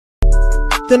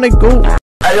Then I go.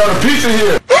 Hey, yo, the pizza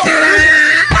here.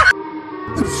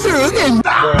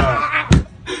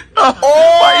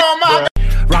 Oh my God.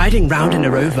 Riding round in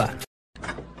a Rover.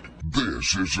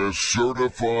 This is a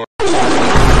certified.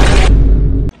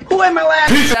 Who am I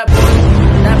laughing? Pizza.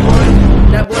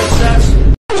 That boy says.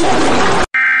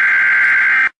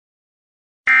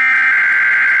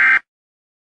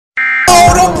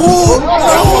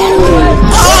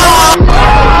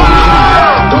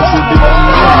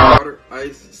 Water,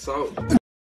 ice, salt.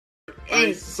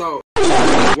 Ice, salt.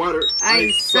 Water,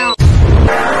 ice, salt.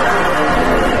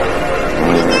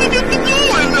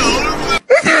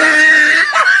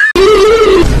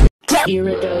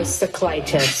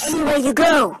 Iridocyclitis. Anywhere you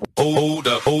go. Hold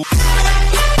up.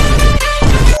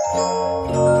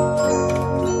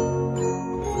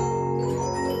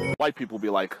 White people be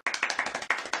like.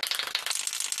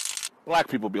 Black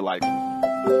people be like.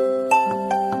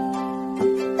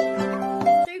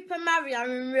 Super Mario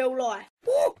in real life.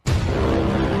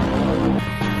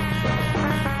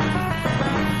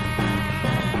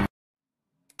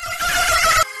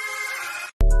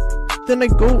 Then I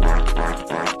go.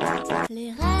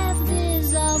 Les rêves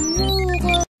des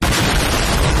amoureux.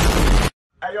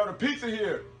 Hey, yo, the pizza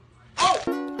here.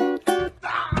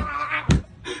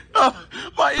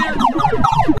 My ear.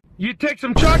 You take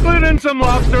some chocolate and some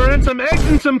lobster and some eggs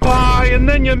and some pie, and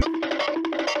then you...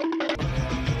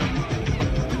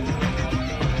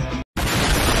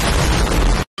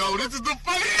 Yo, this is the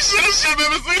funniest shit I've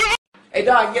ever seen. Hey,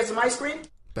 dog, you get some ice cream?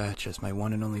 Batch, as my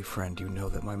one and only friend, you know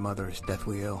that my mother is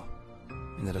deathly ill,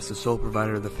 and that as the sole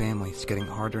provider of the family, it's getting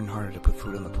harder and harder to put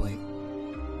food on the plate.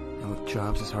 And with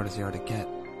jobs as hard as they are to get,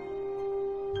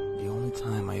 the only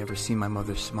time I ever see my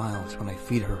mother smile is when I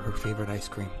feed her her favorite ice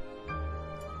cream.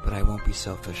 But I won't be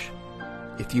selfish.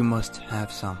 If you must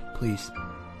have some, please,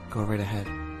 go right ahead.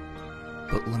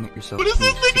 But limit yourself. What is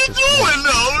this nigga doing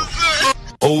now?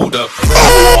 Hold up.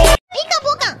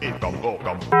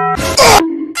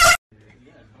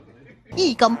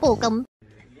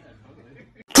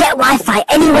 Get Wi-Fi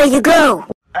anywhere you go.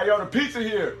 Hey, yo, the pizza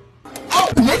here.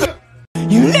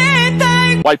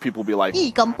 White people be like.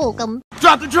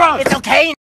 Drop the drums. It's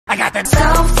okay. I got that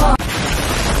cell phone.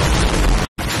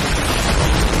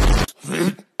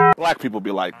 Black people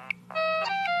be like.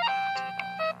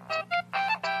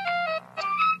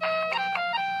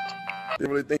 You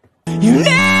really think? You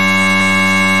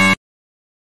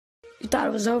thought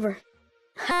it was over.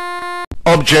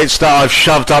 Objects that I've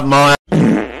shoved up my.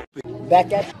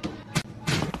 Back at.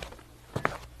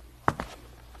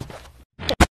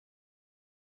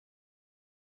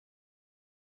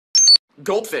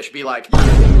 Goldfish be like.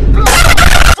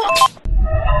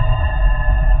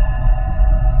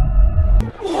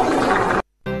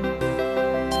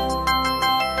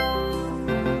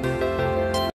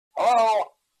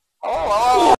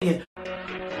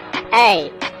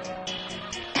 Hey.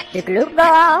 The glue go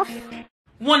off.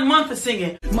 1 month of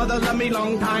singing. Mother love me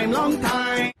long time, long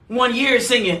time. 1 year of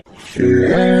singing. Do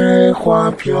you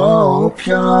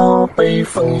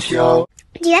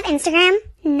have Instagram?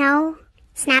 No.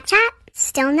 Snapchat?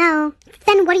 Still no.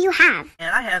 Then what do you have?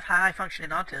 And I have high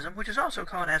functioning autism, which is also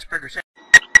called Asperger's.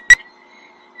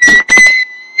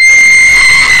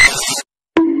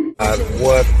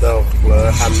 What the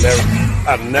fuck?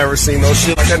 I've never seen no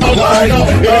shit like that.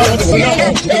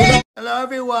 Hello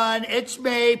everyone, it's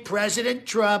me, President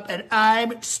Trump, and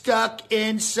I'm stuck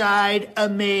inside a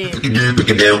meme.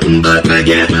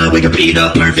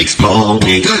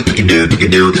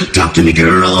 Talk to me,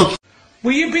 girl.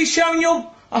 Will you be showing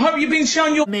your... I hope you've been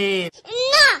showing your... meme.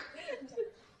 No!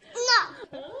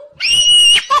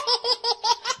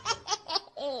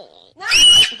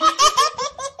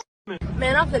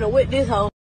 Man, I'm finna whip this hoe.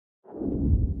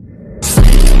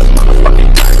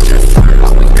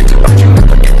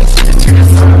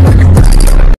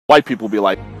 White people be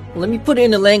like. Let me put it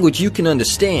in a language you can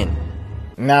understand.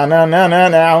 No.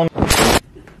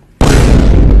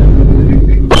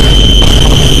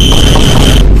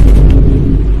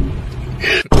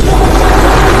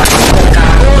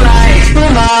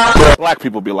 Black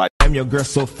people be like. Damn, your girl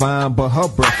so fine, but her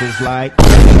breath is like.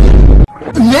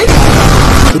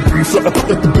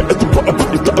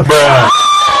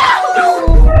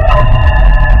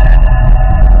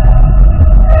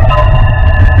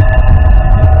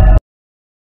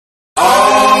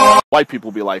 White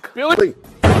people be like. Really?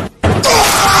 I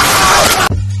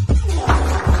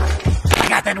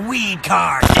got that weed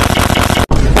card.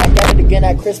 I got it again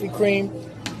at Krispy Kreme.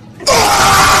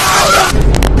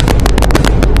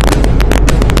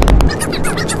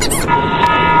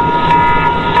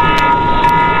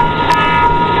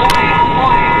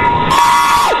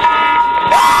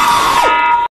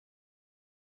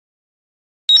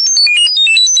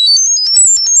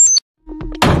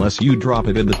 unless you drop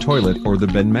it in the toilet or the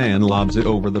bin man lobs it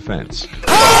over the fence.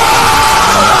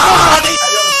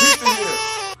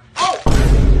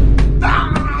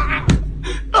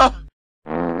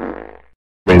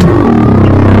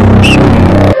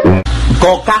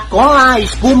 Coca-Cola,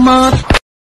 espuma.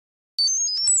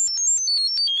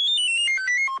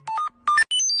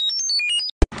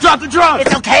 Drop the drug!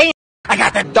 It's okay! I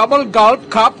got the double gulp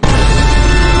cup.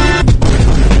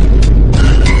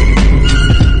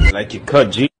 Like you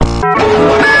cut, G.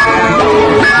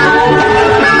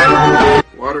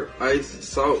 Water, ice,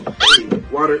 salt.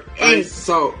 Water, ice,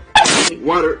 salt.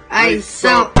 Water, ice,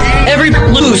 salt. Every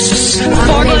loose,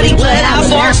 farty, let out,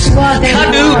 farce,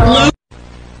 canoe, loose.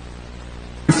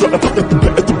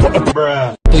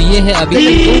 तो ये है अभी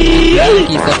तक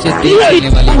की सबसे तेज चलने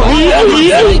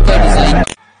वाली बात।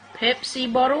 Pepsi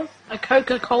bottle, a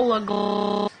Coca-Cola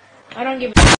glass. I don't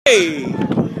give a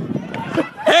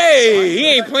Hey, he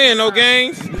ain't playing no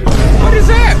games. What is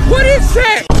that? What is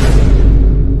that?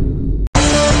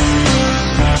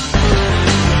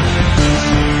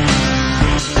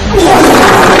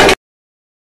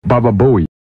 Baba Booey.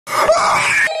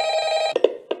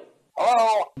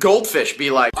 Goldfish be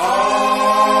like.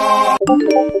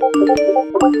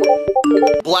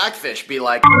 Blackfish be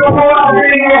like.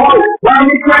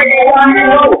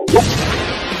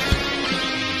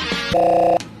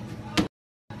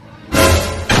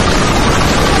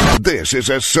 This is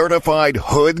a certified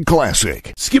hood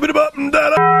classic. Skip it up and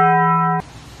down.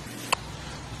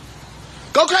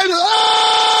 Go crazy!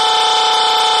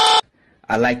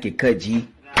 I like it cut, G.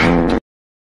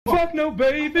 Fuck no,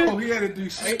 baby. Oh, he had to do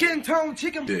skin tone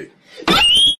chicken dick.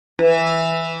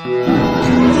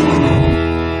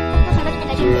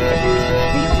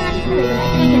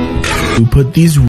 You put these